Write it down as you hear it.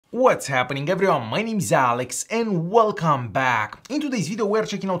What's happening everyone, my name is Alex and welcome back. In today's video we're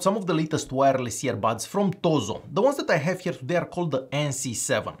checking out some of the latest wireless earbuds from TOZO. The ones that I have here today are called the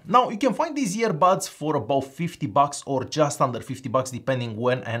NC7. Now you can find these earbuds for about 50 bucks or just under 50 bucks depending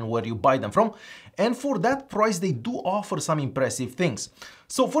when and where you buy them from. And for that price they do offer some impressive things.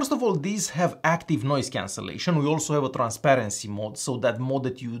 So first of all, these have active noise cancellation. We also have a transparency mode, so that mode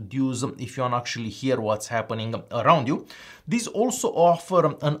that you would use if you want to actually hear what's happening around you. These also offer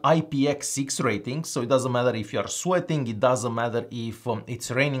an IPX6 rating, so it doesn't matter if you're sweating, it doesn't matter if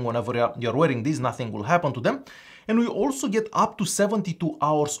it's raining, whenever you're wearing these, nothing will happen to them. And we also get up to 72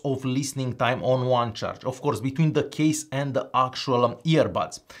 hours of listening time on one charge, of course, between the case and the actual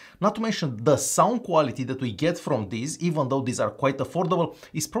earbuds. Not to mention the sound quality that we get from these, even though these are quite affordable,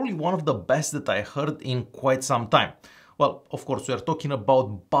 is probably one of the best that I heard in quite some time. Well, of course, we are talking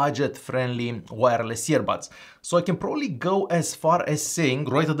about budget-friendly wireless earbuds. So I can probably go as far as saying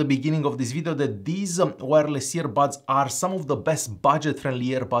right at the beginning of this video that these wireless earbuds are some of the best budget-friendly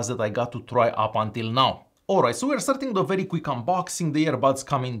earbuds that I got to try up until now. Alright, so we're starting with a very quick unboxing. The earbuds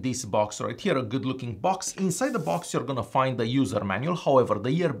come in this box right here, a good looking box. Inside the box you're gonna find the user manual. However, the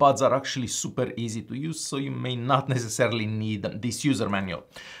earbuds are actually super easy to use, so you may not necessarily need this user manual.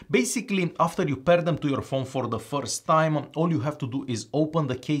 Basically, after you pair them to your phone for the first time, all you have to do is open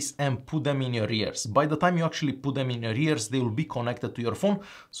the case and put them in your ears. By the time you actually put them in your ears, they will be connected to your phone,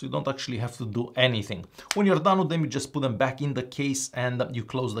 so you don't actually have to do anything. When you're done with them, you just put them back in the case and you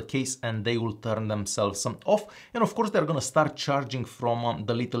close the case and they will turn themselves off, and of course they're gonna start charging from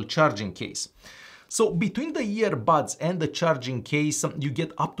the little charging case. So between the earbuds and the charging case, you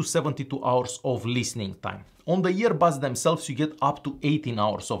get up to 72 hours of listening time. On the earbuds themselves, you get up to 18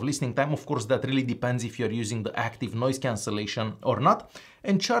 hours of listening time. Of course, that really depends if you're using the active noise cancellation or not.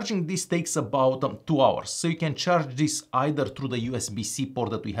 And charging this takes about 2 hours. So you can charge this either through the USB-C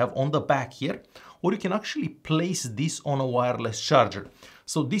port that we have on the back here, or you can actually place this on a wireless charger.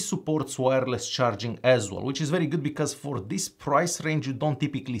 So this supports wireless charging as well, which is very good because for this price range, you don't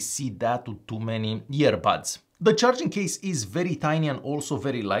typically see that with too many earbuds. The charging case is very tiny and also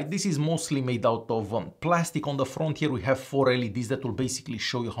very light. This is mostly made out of plastic. On the front here, we have 4 LEDs that will basically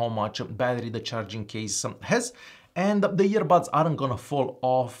show you how much battery the charging case has. And the earbuds aren't gonna fall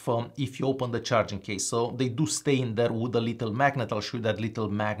off if you open the charging case. So they do stay in there with a little magnet. I'll show you that little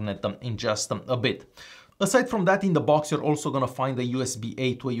magnet in just a bit. Aside from that, in the box, you're also gonna find a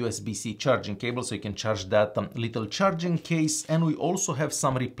USB-A to a USB-C charging cable, so you can charge that little charging case. And we also have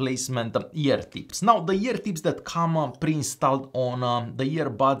some replacement ear tips. Now, the ear tips that come pre-installed on the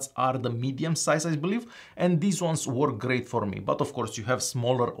earbuds are the medium size, I believe, and these ones work great for me. But of course, you have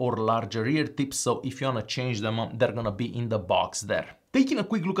smaller or larger ear tips, so if you wanna change them, they're gonna be in the box there. Taking a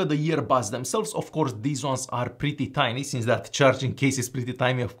quick look at the earbuds themselves, of course, these ones are pretty tiny. Since that charging case is pretty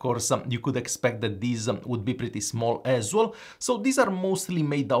tiny, of course, you could expect that these would be pretty small as well. So these are mostly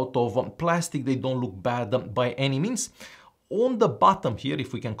made out of plastic. They don't look bad by any means. On the bottom here,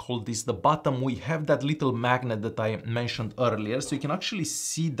 if we can call this the bottom, we have that little magnet that I mentioned earlier. So you can actually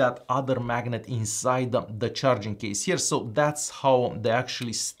see that other magnet inside the charging case here. So that's how they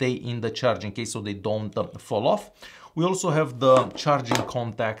actually stay in the charging case so they don't fall off. We also have the charging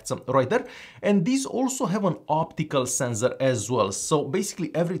contacts right there, and these also have an optical sensor as well. So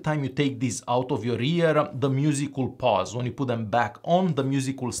basically every time you take these out of your ear, the music will pause. When you put them back on, the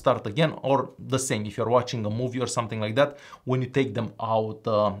music will start again, or the same if you're watching a movie or something like that. When you take them out,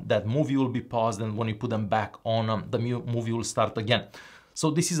 that movie will be paused, and when you put them back on, the movie will start again. So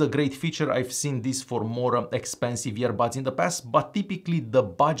this is a great feature. I've seen this for more expensive earbuds in the past, but typically the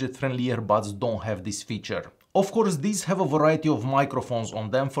budget-friendly earbuds don't have this feature. Of course, these have a variety of microphones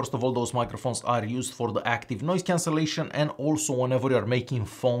on them. First of all, those microphones are used for the active noise cancellation and also whenever you're making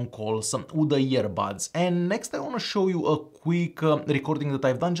phone calls with the earbuds. And next, I want to show you a quick recording that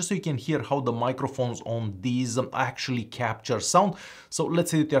I've done just so you can hear how the microphones on these actually capture sound. So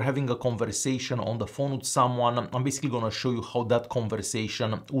let's say that you're having a conversation on the phone with someone. I'm basically going to show you how that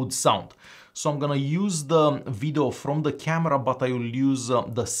conversation would sound. So I'm gonna use the video from the camera, but I will use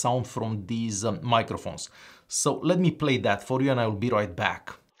the sound from these microphones. So let me play that for you and I will be right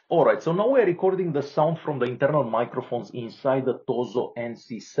back. Alright, so now we're recording the sound from the internal microphones inside the TOZO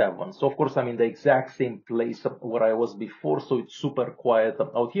NC7. So of course I'm in the exact same place where I was before, so it's super quiet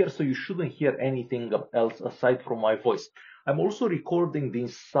out here, so you shouldn't hear anything else aside from my voice. I'm also recording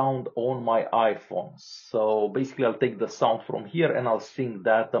this sound on my iPhone. So basically I'll take the sound from here and I'll sync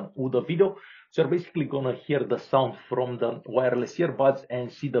that with the video. So you're basically gonna hear the sound from the wireless earbuds and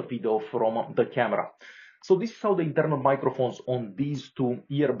see the video from the camera. So this is how the internal microphones on these two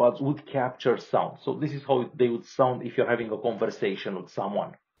earbuds would capture sound. So this is how they would sound if you're having a conversation with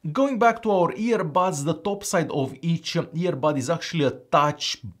someone. Going back to our earbuds, the top side of each earbud is actually a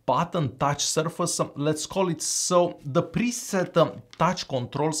touch button, touch surface, let's call it so. The preset touch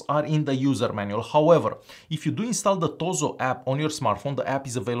controls are in the user manual. However, if you do install the TOZO app on your smartphone, the app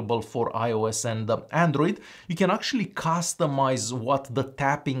is available for iOS and Android, you can actually customize what the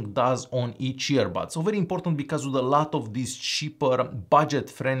tapping does on each earbud. So very important, because with a lot of these cheaper,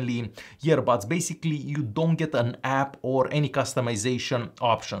 budget-friendly earbuds, basically you don't get an app or any customization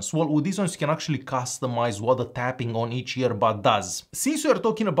option. Well, with these ones you can actually customize what the tapping on each earbud does. Since we are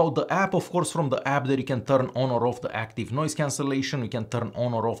talking about the app, of course, from the app there you can turn on or off the active noise cancellation, you can turn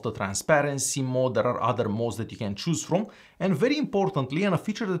on or off the transparency mode, there are other modes that you can choose from. And very importantly, and a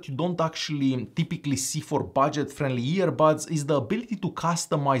feature that you don't actually typically see for budget-friendly earbuds, is the ability to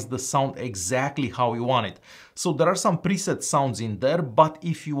customize the sound exactly how you want it. So there are some preset sounds in there, but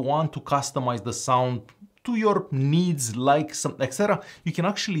if you want to customize the sound to your needs, likes, etc., you can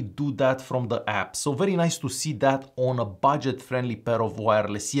actually do that from the app. So very nice to see that on a budget-friendly pair of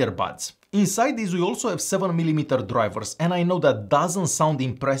wireless earbuds. Inside these we also have 7mm drivers, and I know that doesn't sound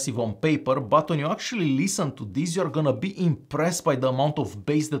impressive on paper, but when you actually listen to these, you're gonna be impressed by the amount of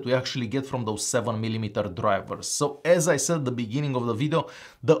bass that we actually get from those 7mm drivers. So as I said at the beginning of the video,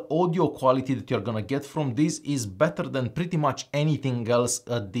 the audio quality that you're gonna get from this is better than pretty much anything else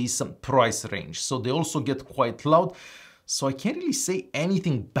at this price range. So they also get quite loud. So I can't really say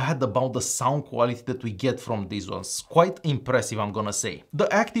anything bad about the sound quality that we get from these ones. Quite impressive, I'm gonna say.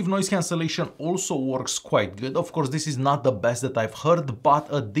 The active noise cancellation also works quite good. Of course, this is not the best that I've heard, but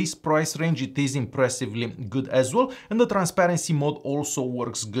at this price range it is impressively good as well. And the transparency mode also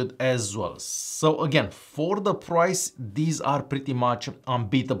works good as well. So again, for the price, these are pretty much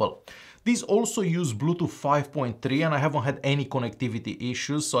unbeatable. These also use Bluetooth 5.3, and I haven't had any connectivity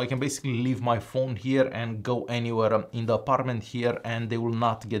issues, so I can basically leave my phone here and go anywhere in the apartment here and they will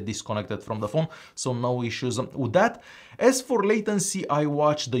not get disconnected from the phone, so no issues with that. As for latency, I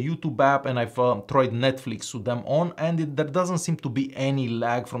watched the YouTube app and I've tried Netflix with them on, and there doesn't seem to be any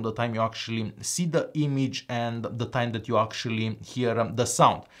lag from the time you actually see the image and the time that you actually hear the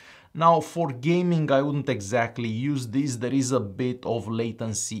sound. Now for gaming, I wouldn't exactly use this. There is a bit of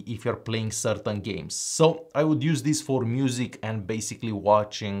latency if you're playing certain games. So I would use this for music and basically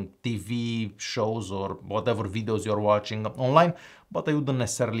watching TV shows or whatever videos you're watching online, but I wouldn't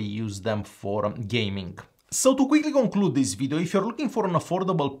necessarily use them for gaming. So to quickly conclude this video, if you're looking for an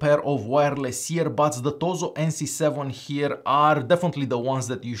affordable pair of wireless earbuds, the TOZO NC7 here are definitely the ones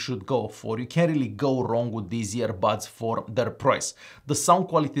that you should go for. You can't really go wrong with these earbuds for their price. The sound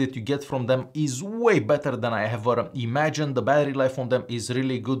quality that you get from them is way better than I ever imagined. The battery life on them is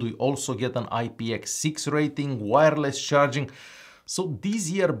really good. We also get an IPX6 rating, wireless charging. So these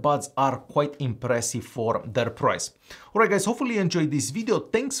earbuds are quite impressive for their price. Alright guys, hopefully you enjoyed this video.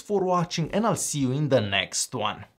 Thanks for watching and I'll see you in the next one.